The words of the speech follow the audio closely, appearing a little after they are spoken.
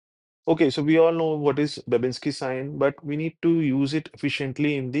Okay, so we all know what is Babinski sign, but we need to use it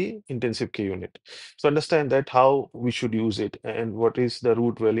efficiently in the intensive care unit. So understand that how we should use it and what is the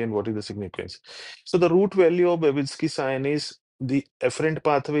root value and what is the significance. So the root value of Babinski sign is the efferent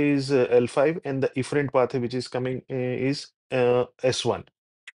pathway is L5 and the efferent pathway which is coming is S1.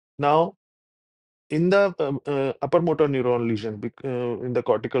 Now, in the upper motor neuron lesion, in the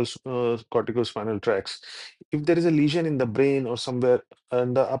corticospinal tracts, if there is a lesion in the brain or somewhere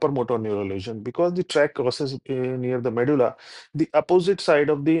in the upper motor neuron lesion, because the tract crosses near the medulla, the opposite side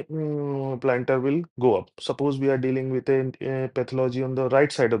of the plantar will go up. Suppose we are dealing with a pathology on the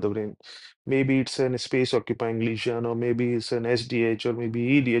right side of the brain. Maybe it's an space occupying lesion, or maybe it's an SDH, or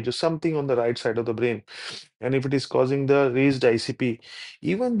maybe EDH, or something on the right side of the brain. And if it is causing the raised ICP,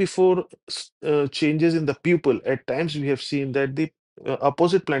 even before changes in the pupil, at times we have seen that the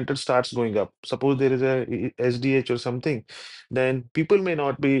opposite plantar starts going up. Suppose there is a SDH or something, then people may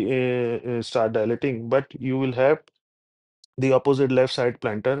not be start dilating, but you will have the opposite left side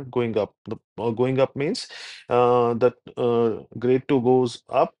plantar going up. Going up means that grade 2 goes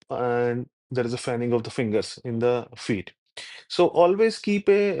up and there is a fanning of the fingers in the feet. So always keep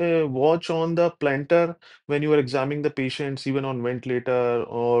a watch on the plantar when you are examining the patients, even on ventilator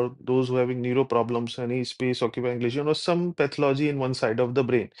or those who are having neuro problems, any space occupying lesion or some pathology in one side of the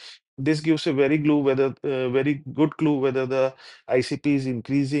brain. This gives a very good clue whether the ICP is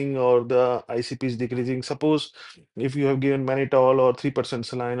increasing or the ICP is decreasing. Suppose if you have given mannitol or 3%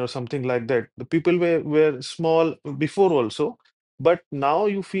 saline or something like that, the people were small before also, but now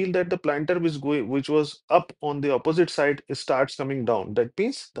you feel that the plantar which was up on the opposite side, starts coming down. That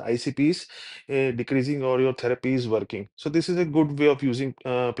means the ICP is decreasing or your therapy is working. So this is a good way of using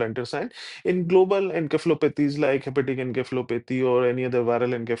plantar sign. In global encephalopathies like hepatic encephalopathy or any other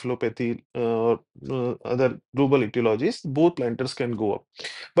viral encephalopathy or other global etiologies, both plantars can go up.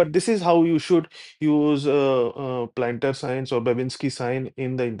 But this is how you should use plantar signs or Babinski sign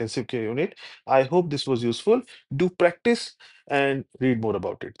in the intensive care unit. I hope this was useful. Do practice and read more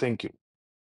about it. Thank you.